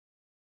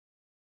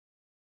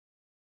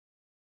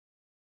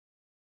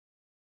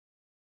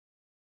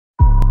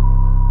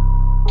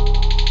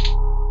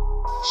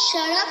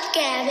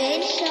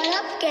Shutupgavin,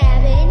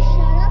 Shutupgavin,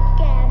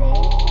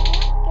 Shutupgavin,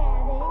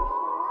 Shutupgavin,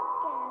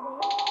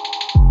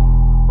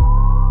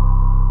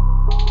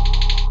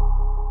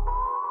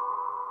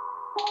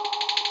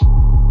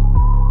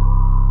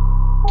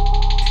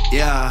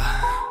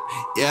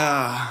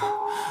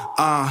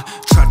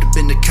 Trapped up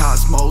in the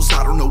cosmos,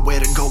 I don't know where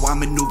to go. I'm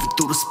maneuvering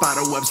through the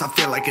spider webs, I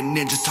feel like a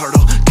ninja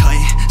turtle.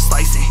 Cutting,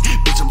 slicing,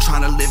 bitch, I'm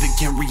trying to live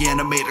again.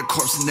 Reanimate a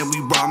corpse and then we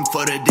robbing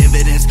for the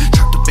dividends.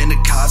 Trapped up in the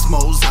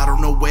cosmos, I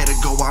don't know where to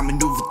go. I'm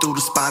maneuvering through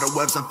the spider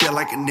webs, I feel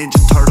like a ninja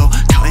turtle.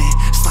 Cutting,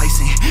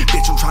 slicing,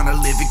 bitch, I'm trying to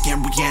live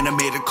again.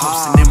 Reanimate a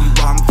corpse and then we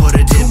robbing for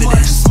the dividends. Too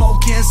much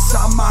smoke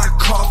inside my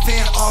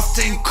coffin,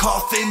 often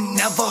coughing,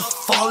 never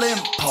falling.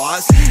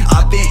 Pause,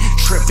 I've been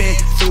tripping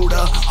through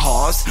the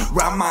halls,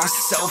 wrap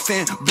myself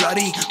in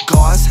bloody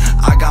gauze.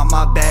 I got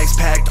my bags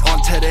packed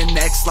onto the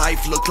next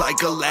life. Look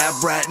like a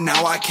lab rat,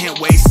 now I can't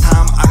waste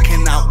time. I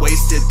cannot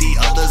waste it, the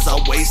others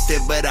are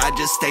wasted, but I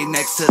just stay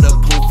next to the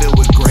pool filled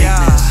with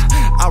greatness.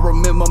 I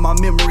remember my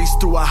memories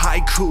through a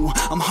haiku.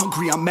 I'm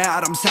hungry, I'm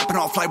mad, I'm zapping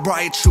off like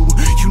Raichu.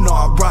 You know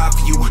I ride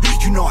for you,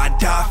 you know I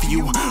die for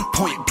you.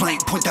 Point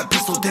blank, point that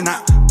pistol, then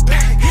I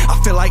bang. I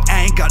feel like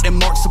I ain't got them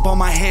marks up on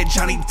my head,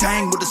 Johnny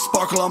Dang, with a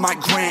sparkle on my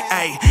grin,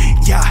 ayy.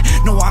 Yeah,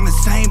 no, I'm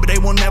insane, but they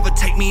will never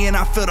take me in.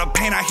 I feel the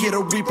pain, I hear the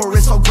reaper,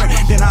 it's so grand.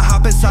 Then I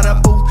hop inside a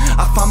booth,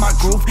 I find my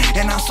groove,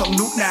 and I'm so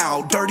new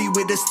now. Dirty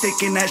with a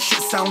stick, and that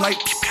shit sound like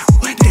pew pew.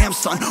 Damn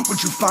son,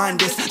 would you find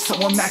this so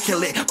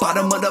immaculate?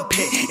 Bottom of the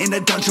pit, in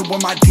the dungeon where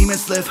my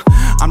demons live.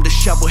 I'm the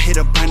shovel, hit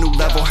a brand new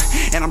level,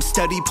 and I'm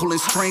steady pulling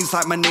strings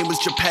like my name was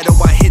Geppetto.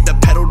 I hit the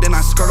pedal, then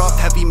I skirt off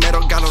heavy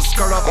metal, got a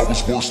skirt up. I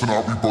was worse than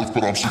I rebirth,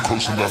 but I'm still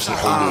cursing, that's a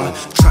hurdle.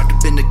 Trapped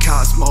up in the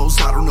cosmos,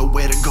 I don't know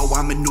where to go.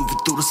 I'm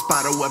maneuvering through the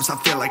spider webs, I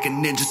feel like a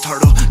ninja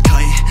turtle.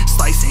 Cutting,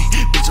 slicing,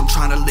 bitch, I'm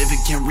trying to live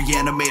again.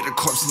 Reanimate a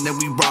corpse and then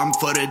we robbing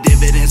for the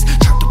dividends.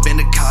 Trapped up in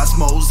the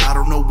cosmos, I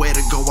don't know where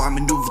to go. I'm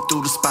maneuvering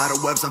through the spider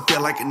webs, I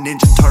feel like a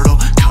ninja turtle.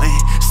 Cutting,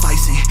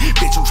 slicing,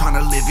 bitch, I'm trying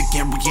to live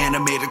again.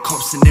 Reanimate a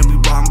corpse and then we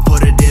robbing for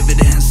the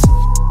dividends.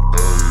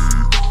 Hey,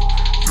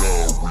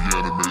 yo,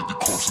 reanimate the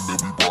corpse and then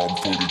we robbing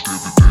for the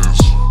dividends.